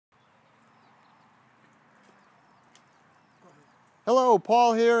Hello,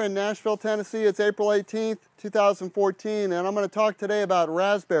 Paul here in Nashville, Tennessee. It's April 18th, 2014, and I'm going to talk today about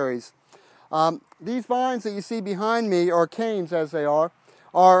raspberries. These vines that you see behind me, or canes as they are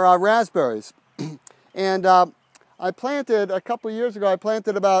raspberries. And I planted, a couple of years ago, I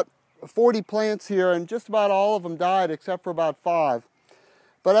planted about 40 plants here, and just about all of them died except for about 5.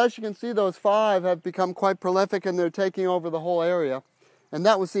 But as you can see, those 5 have become quite prolific and they're taking over the whole area. And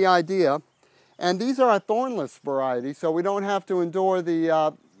that was the idea. And these are a thornless variety, so we don't have to endure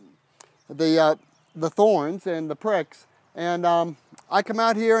the thorns and the pricks. And I come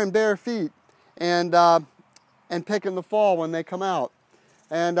out here in bare feet and pick in the fall when they come out.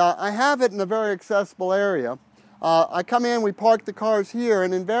 And I have it in a very accessible area. I come in, we park the cars here,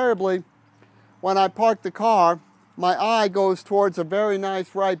 and invariably when I park the car, my eye goes towards a very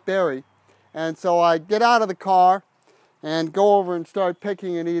nice ripe berry. And so I get out of the car and go over and start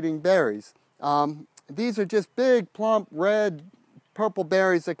picking and eating berries. These are just big, plump, red, purple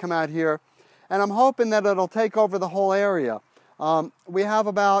berries that come out here, and I'm hoping that it'll take over the whole area. We have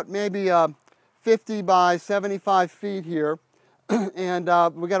about maybe 50 by 75 feet here, and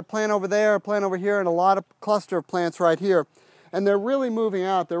we got a plant over there, a plant over here, and a lot of cluster of plants right here. And they're really moving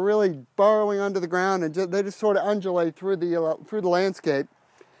out. They're really burrowing under the ground, and they just sort of undulate through the landscape.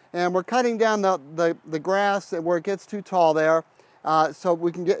 And we're cutting down the grass where it gets too tall there. So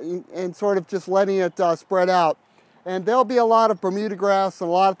we can get, and sort of just letting it spread out. And there'll be a lot of Bermuda grass and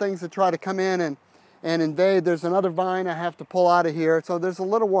a lot of things that try to come in and invade. There's another vine I have to pull out of here. So there's a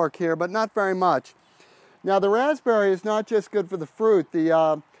little work here, but not very much. Now the raspberry is not just good for the fruit.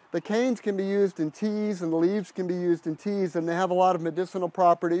 The canes can be used in teas and the leaves can be used in teas, and they have a lot of medicinal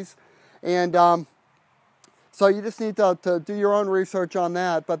properties. And so you just need to do your own research on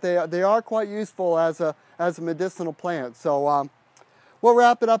that. But they are quite useful as a medicinal plant. So we'll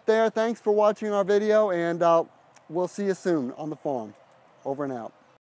wrap it up there. Thanks for watching our video, and we'll see you soon on the farm. Over and out.